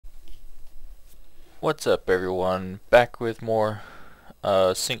What's up everyone, back with more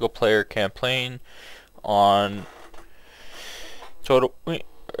single player campaign on Total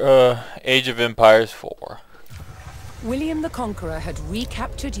Age of Empires 4. William the Conqueror had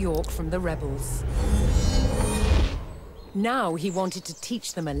recaptured York from the rebels. Now he wanted to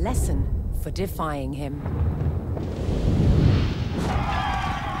teach them a lesson for defying him.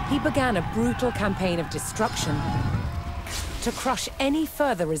 He began a brutal campaign of destruction to crush any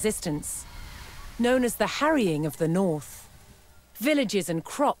further resistance, known as the Harrying of the North. Villages and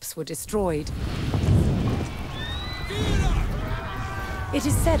crops were destroyed. It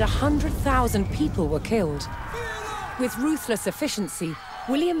is said 100,000 people were killed. With ruthless efficiency,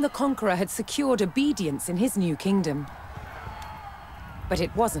 William the Conqueror had secured obedience in his new kingdom. But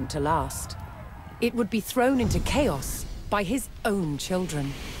it wasn't to last. It would be thrown into chaos by his own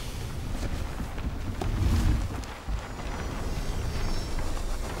children.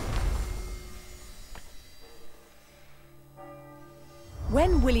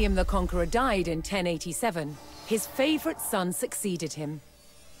 When William the Conqueror died in 1087, his favorite son succeeded him.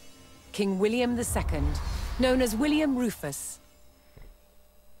 King William II, known as William Rufus.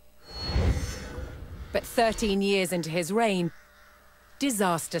 But 13 years into his reign,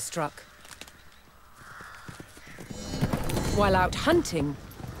 disaster struck. While out hunting,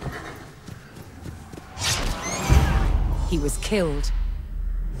 he was killed.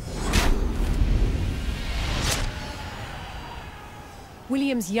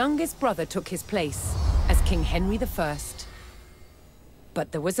 William's youngest brother took his place as King Henry I.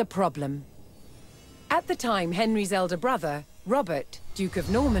 But there was a problem. At the time, Henry's elder brother, Robert, Duke of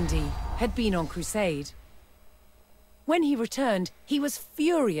Normandy, had been on crusade. When he returned, he was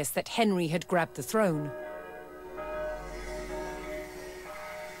furious that Henry had grabbed the throne.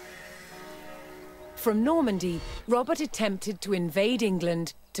 From Normandy, Robert attempted to invade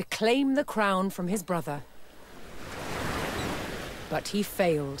England to claim the crown from his brother. But he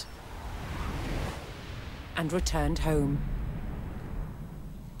failed and returned home.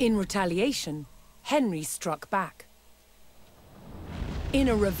 In retaliation, Henry struck back. In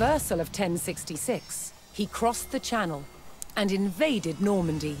a reversal of 1066, he crossed the Channel and invaded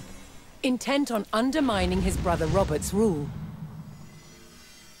Normandy, intent on undermining his brother Robert's rule.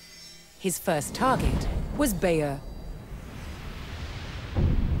 His first target was Bayeux.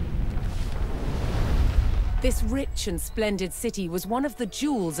 This rich and splendid city was one of the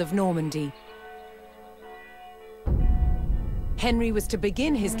jewels of Normandy. Henry was to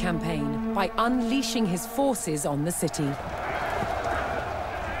begin his campaign by unleashing his forces on the city.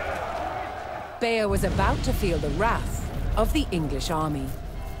 Bayeux was about to feel the wrath of the English army.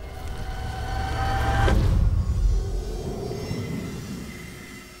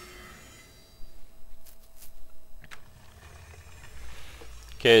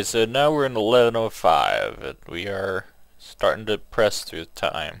 Okay, so now we're in 1105 and we are starting to press through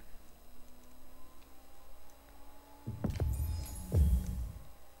time.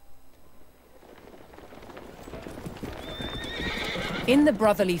 In the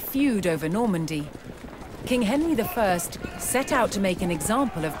brotherly feud over Normandy, King Henry I set out to make an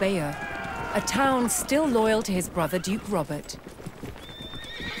example of Bayeux, a town still loyal to his brother Duke Robert.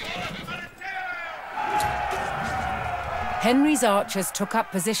 Henry's archers took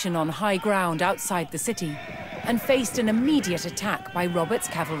up position on high ground outside the city and faced an immediate attack by Robert's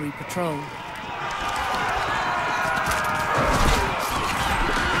cavalry patrol.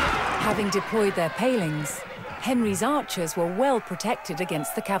 Having deployed their palings, Henry's archers were well protected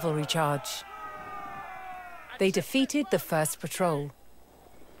against the cavalry charge. They defeated the first patrol.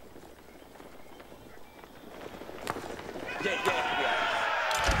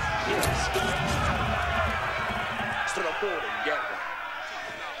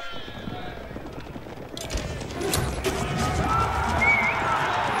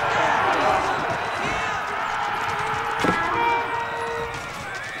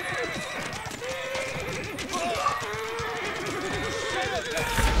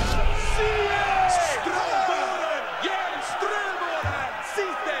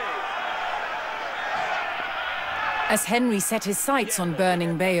 As Henry set his sights on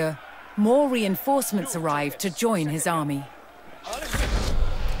burning Bayeux, more reinforcements arrived to join his army.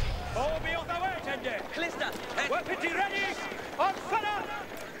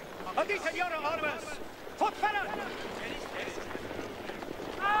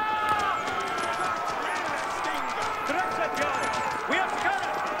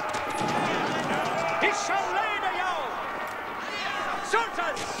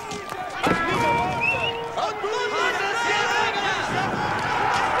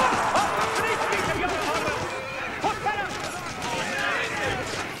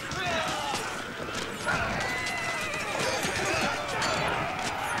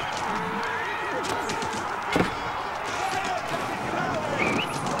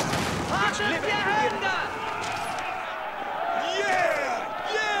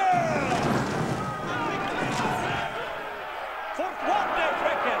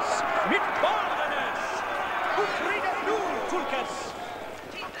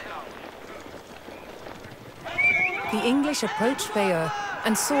 English approached Bayeux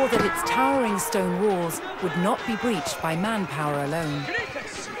and saw that its towering stone walls would not be breached by manpower alone.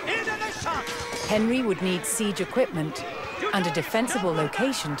 Henry would need siege equipment and a defensible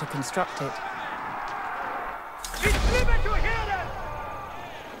location to construct it.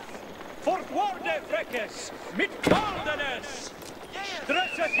 Fortwarde Freckes, mit Baldenes!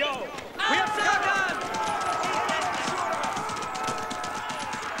 Stresset jou! We are scattered!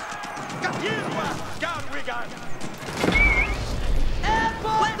 Gahirwa, Garwigan!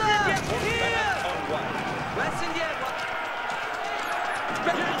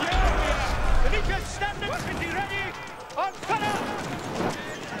 Ready on fire!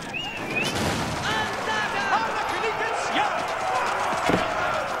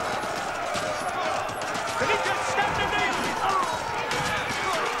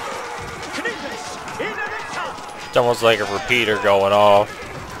 It's almost like a repeater going off.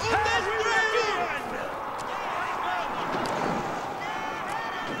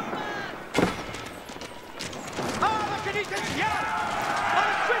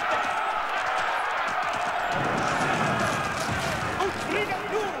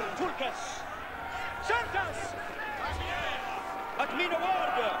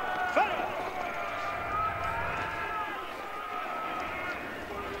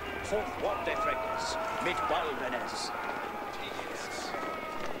 Fortwarde Freckes, mit Baldenes.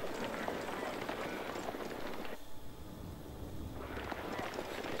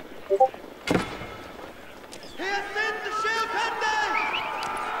 Hier sind die Schildhände!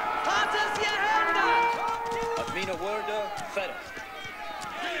 Hat es ihr Hände! At mina worde, ferre.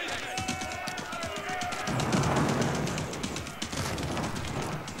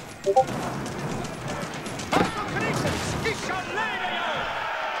 Also Kriegers, ich shall leiden jou!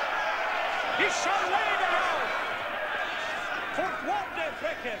 Ich shall leiden jou! Fortwarde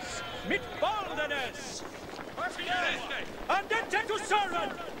Freckes, mit Baldenes! Andente to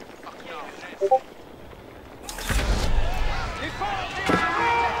servant!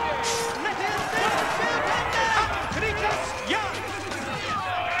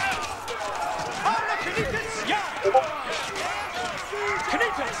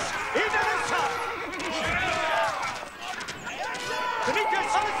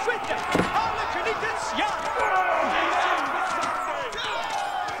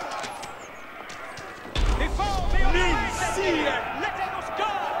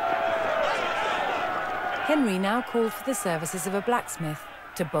 Henry now called for the services of a blacksmith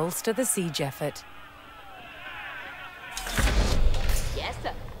to bolster the siege effort. Yes,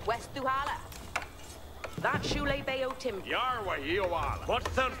 sir. West Duhala. That Shule Bayo Tim. Yarwa Yoal. What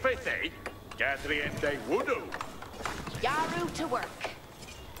third faith, eh? Catherine de Woodoo. Yaru to work.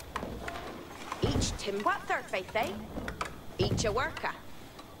 Each Tim. What third faith, eh? Each a worker.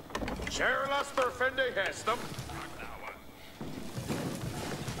 Charlas Fende Hestum.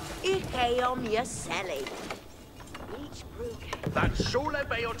 Ich om your selly. Each brook. That Shule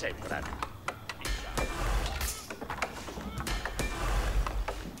Bayo Tempran.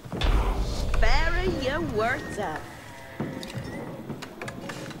 Fairer your words up.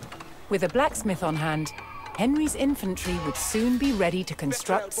 With a blacksmith on hand, Henry's infantry would soon be ready to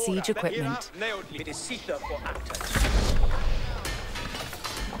construct siege equipment.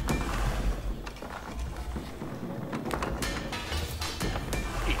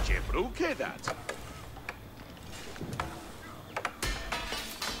 Bruke dat.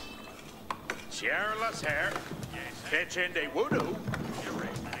 Charlas hair. Kitchen de Woodoo.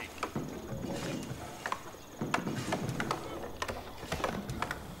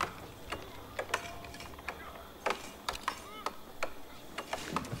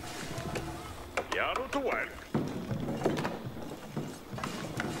 Yaru to work.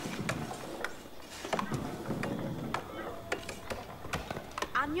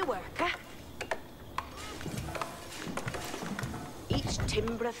 And your worker. Each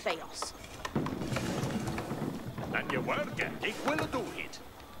timbre theos. And your worker, ik will do it.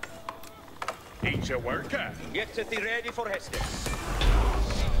 Each a worker. Get it ready for Hestes.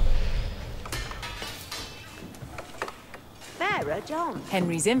 Fairer John.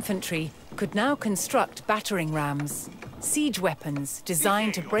 Henry's infantry could now construct battering rams, siege weapons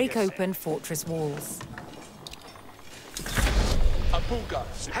designed to break open fortress walls. Abuga.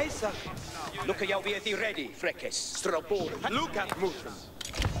 Heisa. Look at jou weer die ready, Freckes. Strabor. Look at Mutra.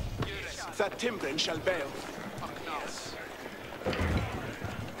 That Timbrin shall bail.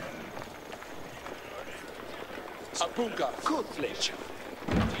 Abuga. Good fletch.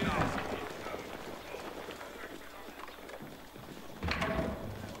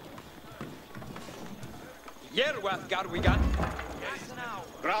 Yerwath Garwigan.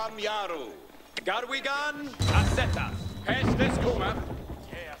 Ram Yaru. Garwigan. Aseta. Hästes kommer.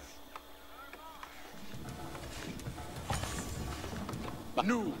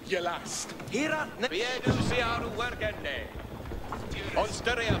 Nu gelast. Hira, Biedu siaru werkende.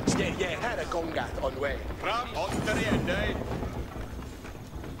 Onsterien. Yeah, had a gongat on way. Fram onteriende.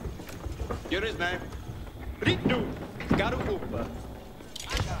 Here is name. Rit nu. Garu uppe.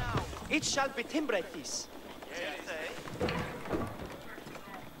 it shall be timbretis.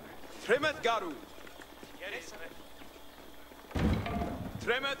 Tremet garu.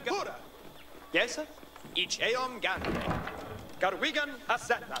 Tremet garu. Yes, sir. Ich eom gante. Garwigan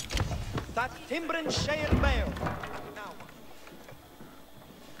asetta. That timbren shale bail.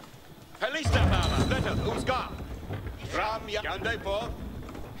 Pelista baba. Letter. Uska. Fram yande på.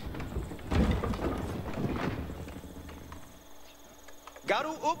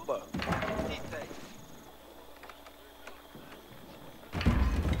 Garu uppe.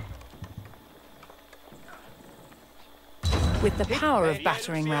 With the power of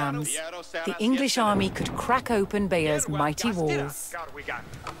battering rams, the English army could crack open Bayer's mighty walls. Garwigan.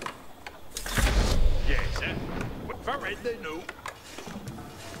 Yes, sir. Very they know.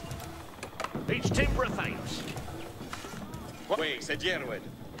 Each timber thanks. Wait, said Jerwin.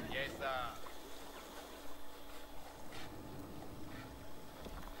 Yes, sir.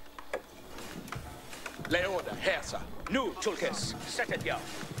 Leoda, Hersa. Nu, Tulkes. Set it ya.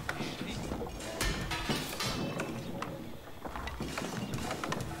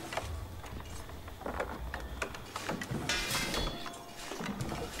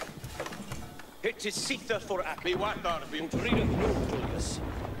 It is Sitha for Ak. Be what are we? Freedom, nu, Tulkes.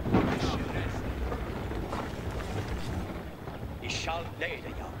 I shall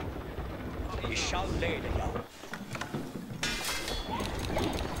lede ya. I shall lede ya.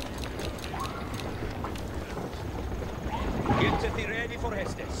 Get thee ready for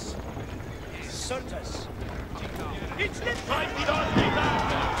Hestes. Sultas. It's the Fight with all the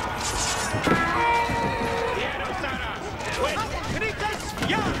Piero Saras. Wait. Kritas,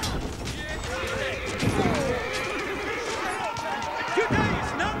 ja! Today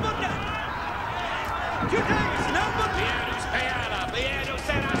is number nine. Today is number Pierus Peala. Piero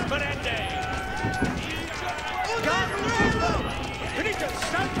Saras Perende. Garuelo! Kritas,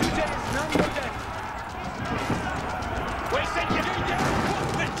 today is number nine. We send you.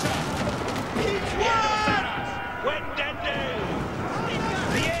 Piero Saras. Wendende.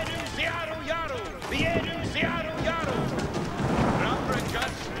 Pierus Yaru Yaru. Pierus Yaru Yaru.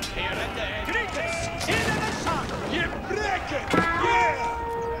 Rambrakas. Pierende. Kritas, in the sun. You break it! Yeah!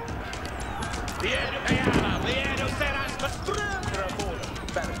 Piero Peala. Piero Saras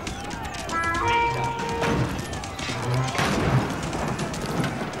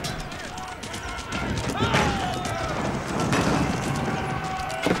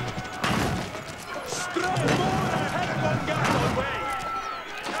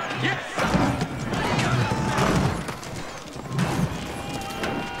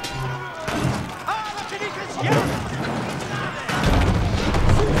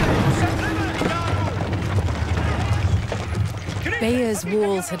Bayer's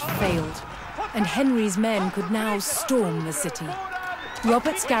walls had failed, and Henry's men could now storm the city.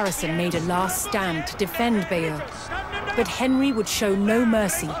 Robert's garrison made a last stand to defend Bayeux, but Henry would show no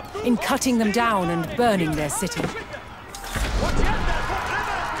mercy in cutting them down and burning their city.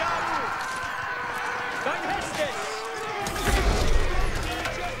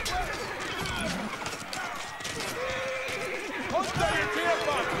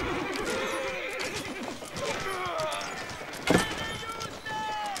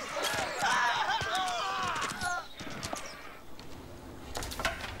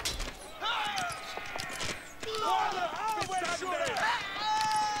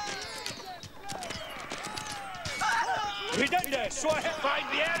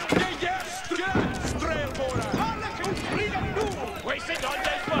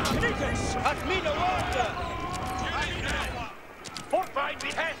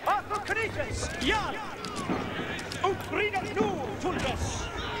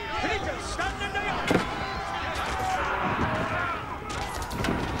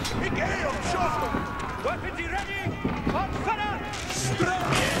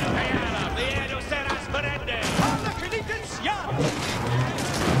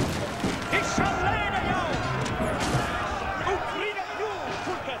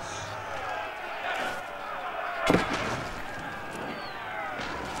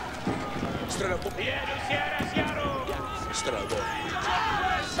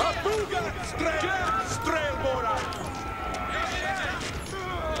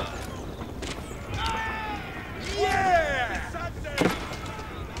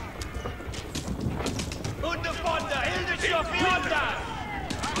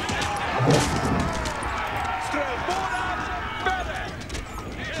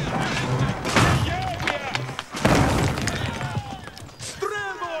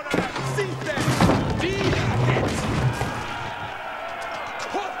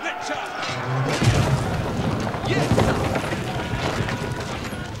 Archer! Yes, sir!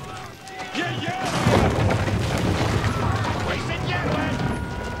 Yeah, yeah! Racing Yerwin!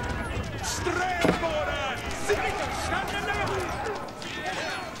 Strelbåren! Sigrid, stand in there!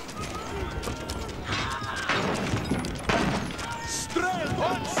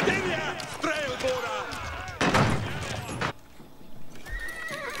 Strelbåren! Stilja! Strelbåren!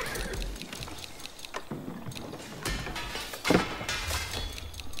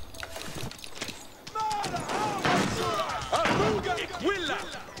 Arbuga! Willa!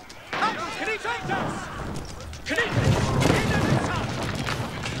 Knitas! Knitas!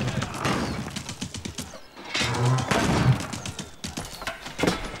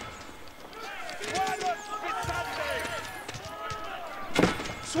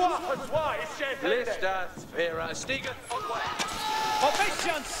 Lista, Vera, Stigen, onward.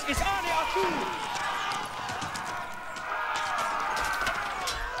 Obeisance is Arne Arthur.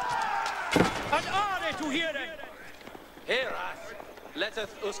 And Arne to hearing. Heras,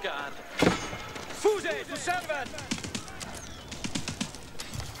 letteth Uskaan. Fuse to servant.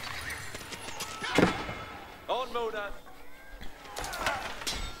 On Moda.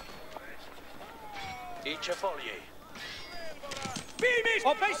 Each a folie. Beamish!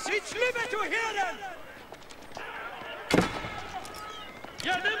 Obeisance live to hearing.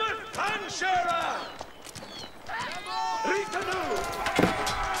 Ja, nimmer Fanschera! Ritanu!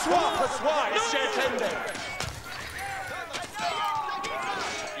 Swap, swai, Shetende!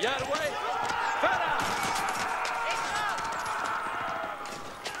 Yarway, Farah!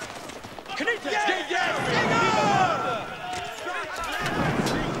 Knitas!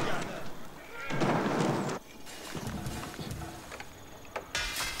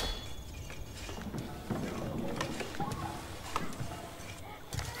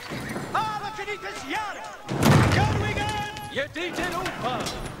 Je dient in Opa!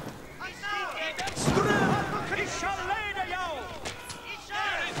 Ik zal leiden jou.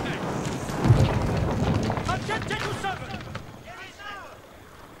 Agente to servant.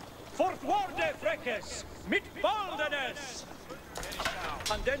 Fortwarde Freckes, mit Baldenes.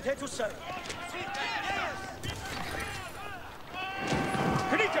 Andente to servant.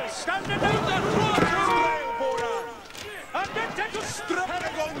 Knitas, stand in the Strelbåren! Andente to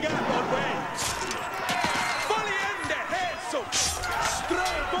Stragonga on way! Valiente Heso!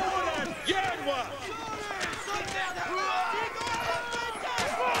 Strelbåren! Järnwa!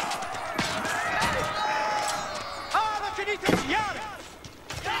 Knitas, Jare.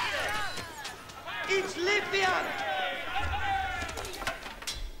 It's Libyan.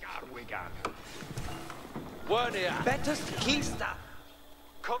 Wernia, Bettest Kista.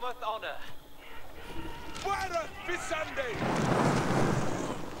 cometh honor. Wara Visande!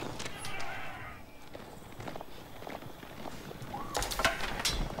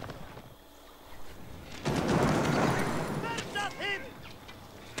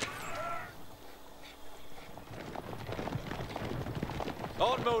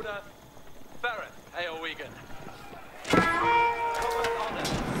 On Moda, Farah, Eowegan. Cometh honor.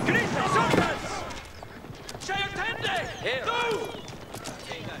 Knitas, servants. Cheotende! Here! Go!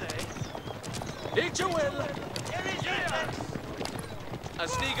 Each a will! A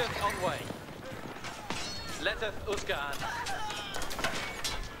Snegan on way. Letteth Usgaan.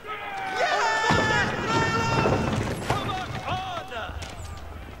 Cometh honor!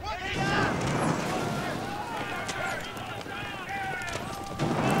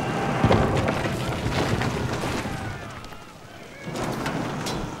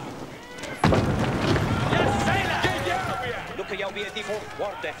 Look at jou weer die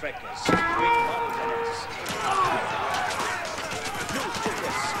fortwarde Freckes. With Baldenes. Nu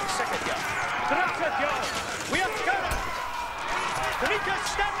Stiges, second yard. Traffic, yo. We have got it. Knitas,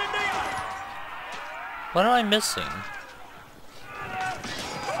 stand in there. What am I missing?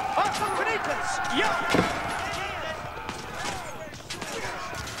 Arthur Knitas, yeah.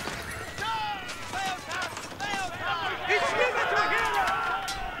 It's live to hearing.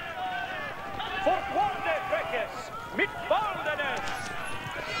 Fortwarde Freckes, mit Baldenes.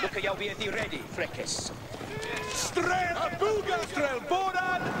 Look at jou weer die ready, Freckes. Arbuga!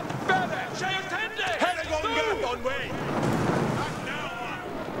 Strelbåren! Belle! Cheotende! Heragonga on way!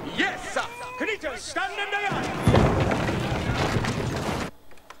 Yes, sir! Knitas, stand in there.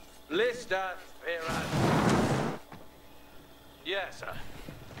 Lista, Farah. Yes, sir.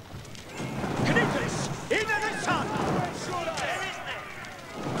 Knitas, in the sun.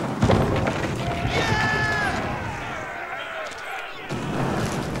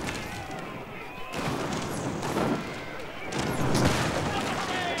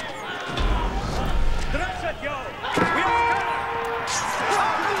 Dress it, yo. We have got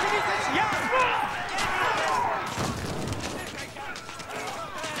it.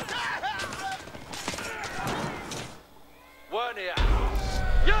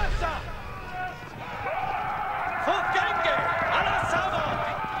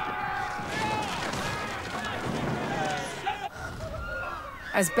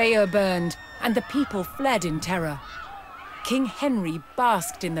 as Bayeux burned and the people fled in terror. King Henry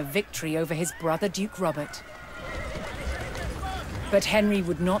basked in the victory over his brother Duke Robert. But Henry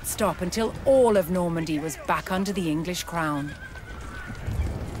would not stop until all of Normandy was back under the English crown.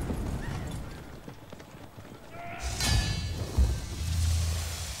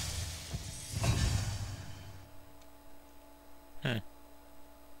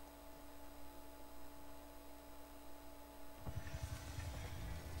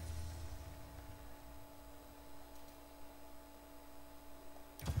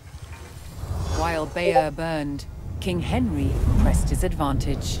 While Bayeux burned, King Henry pressed his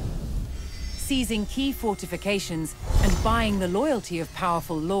advantage. Seizing key fortifications and buying the loyalty of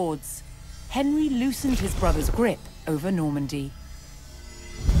powerful lords, Henry loosened his brother's grip over Normandy.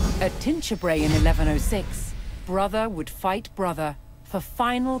 At Tinchebray in 1106, brother would fight brother for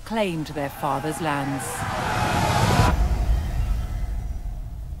final claim to their father's lands.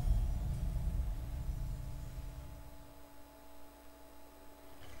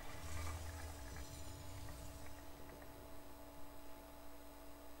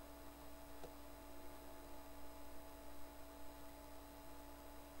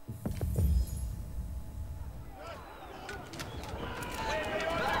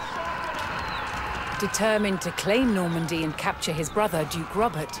 Determined to claim Normandy and capture his brother, Duke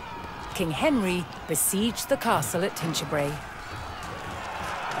Robert, King Henry besieged the castle at Tinchebray.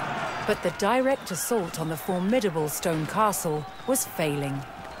 But the direct assault on the formidable stone castle was failing.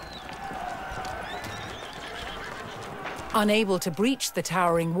 Unable to breach the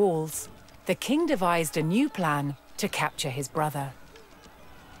towering walls, the king devised a new plan to capture his brother.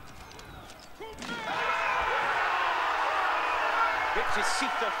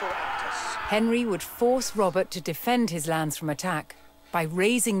 Henry would force Robert to defend his lands from attack by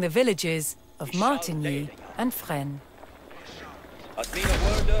razing the villages of Martigny and Fresnes.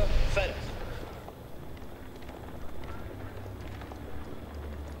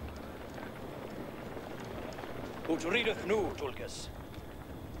 Ut rideth nu, Tulkas.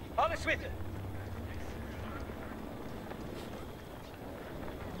 Alles with it.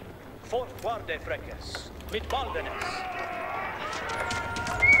 Fortvarde Freckes, mit Baldenes.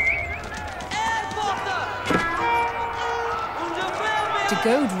 To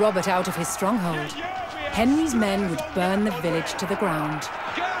goad Robert out of his stronghold, Henry's men would burn the village to the ground.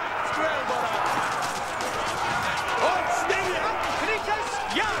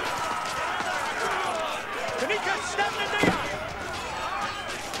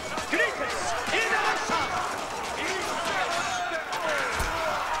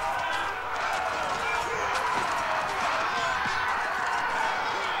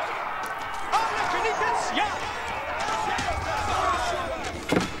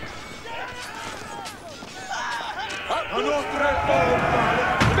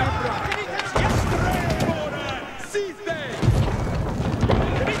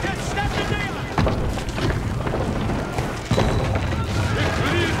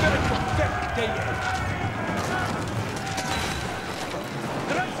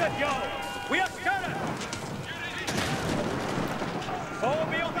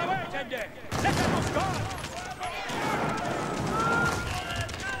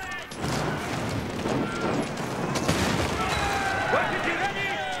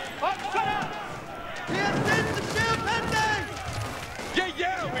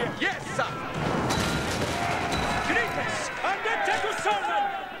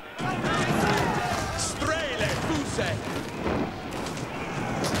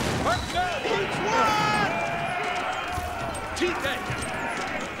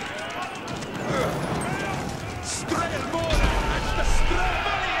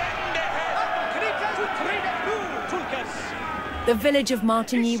 The village of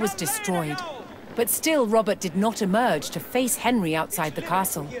Martigny was destroyed, but still Robert did not emerge to face Henry outside the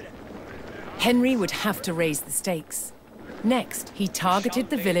castle. Henry would have to raise the stakes. Next, he targeted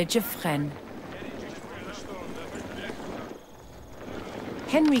the village of Fresnes.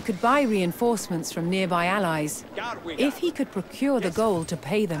 Henry could buy reinforcements from nearby allies if he could procure the gold to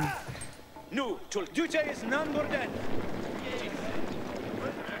pay them.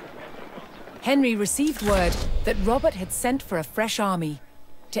 Henry received word that Robert had sent for a fresh army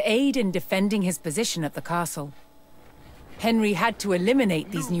to aid in defending his position at the castle. Henry had to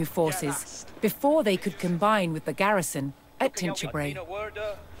eliminate these new forces before they could combine with the garrison at Tinchebray.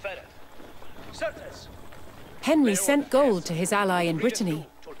 Henry sent gold to his ally in Brittany,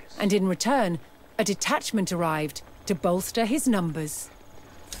 and in return, a detachment arrived to bolster his numbers.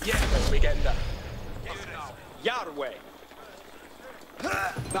 Yarway.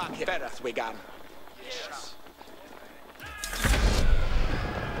 Back Bereth Wigan.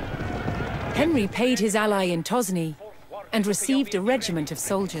 Henry paid his ally in Tosny and received a regiment of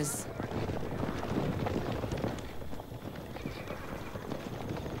soldiers.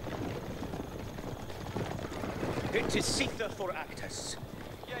 It is Sitha for Actus.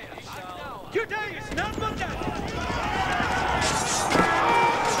 Judaeus, number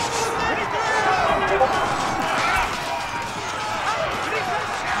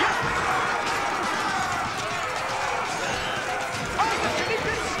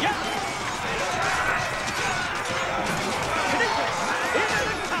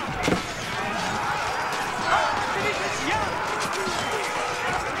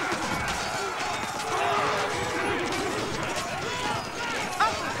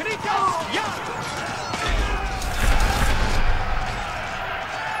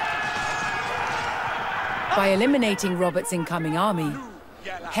By eliminating Robert's incoming army,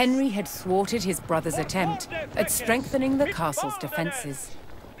 Henry had thwarted his brother's attempt at strengthening the castle's defences.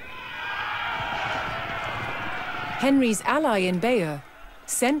 Henry's ally in Bayeux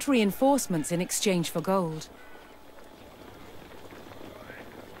sent reinforcements in exchange for gold.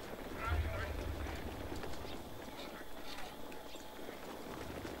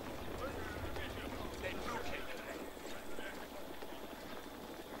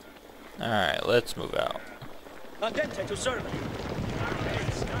 Alright, let's move out. Andente to serve.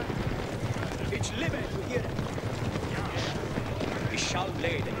 It's live to hear it. We shall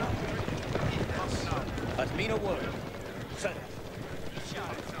lay the now. At mean a word. Serve.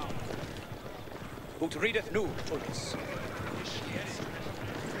 Ut readeth nu, Tullus.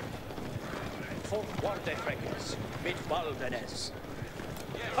 For guarde freques, mit baldenes.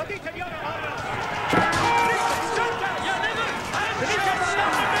 Adite your arms! Santa, your liver!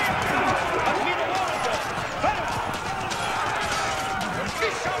 At mean a word. Serve. We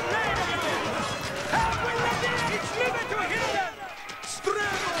shall lay the now. Have we ready? It's live to hear them.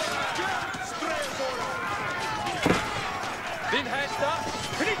 Din hästar!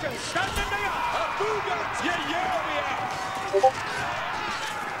 Kritiken, stand in the yard! Abugat! Jejeria!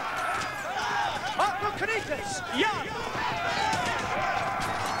 Up to Kritiken! Yard!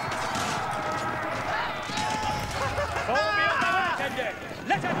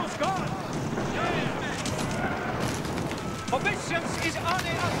 Let us go! Obedience is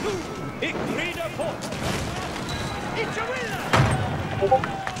ane atu! Ik rider fort! It's a winner!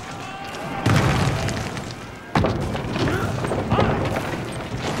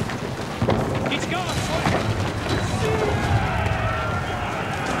 It's gone!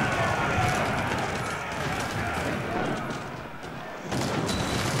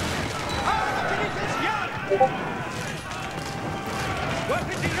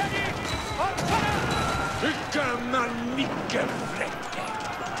 Weapons ready! On fire! Gammal mycket fräcke!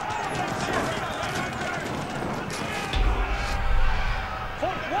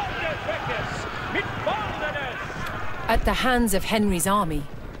 For water freckers! Mit baldenes! At the hands of Henry's army,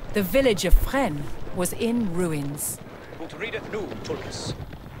 the village of Fresnes was in ruins. Ut readeth nu, Tullus.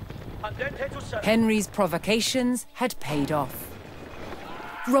 Andente to serve. Henry's provocations had paid off.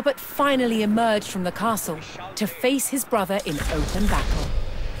 Robert finally emerged from the castle to face his brother in open battle.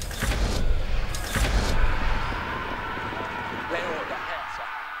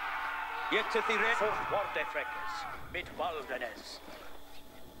 Yet the red for water freckers. Mit baldenes.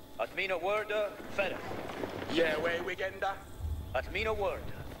 At mean a word, ferre. Yeah, way weekenda. At mean a word,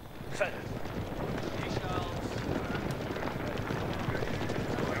 ferre.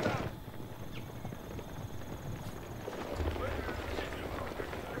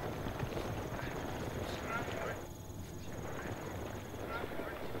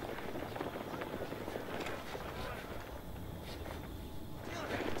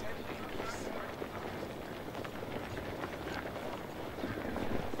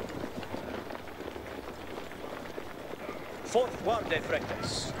 Fourth guarde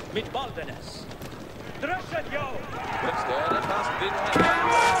freckers. Mit baldenes. Dresset jo! Städet fast din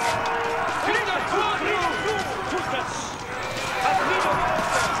Kritiken! Tullus! At mean a word!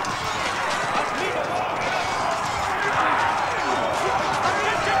 At mean a word!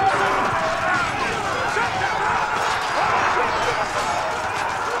 Andente to serve! Santa!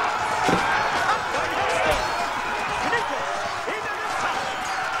 Kritiken! In the town!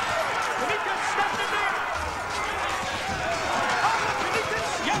 Kritiken, stand in there!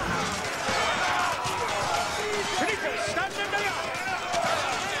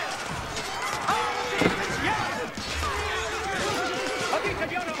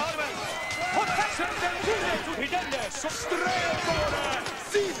 Strävåre!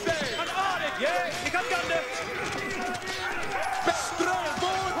 Sise! Han har det! Ja, vi kan göra det!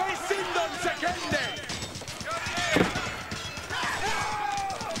 Strävår i sinden sekende!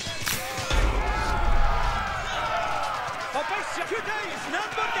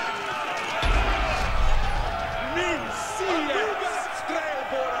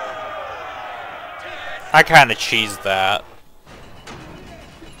 I kinda cheesed that.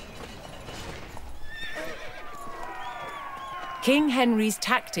 King Henry's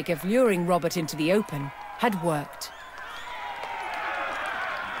tactic of luring Robert into the open had worked.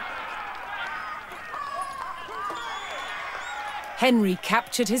 Henry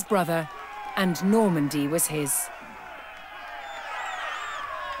captured his brother, and Normandy was his.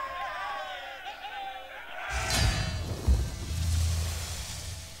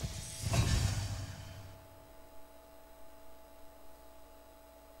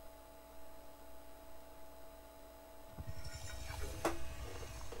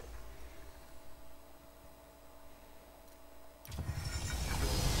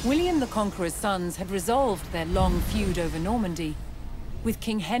 William the Conqueror's sons had resolved their long feud over Normandy, with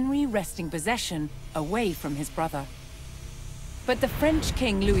King Henry wresting possession away from his brother. But the French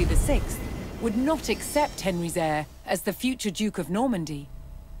King Louis VI would not accept Henry's heir as the future Duke of Normandy.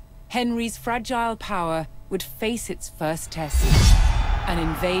 Henry's fragile power would face its first test, an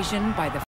invasion by the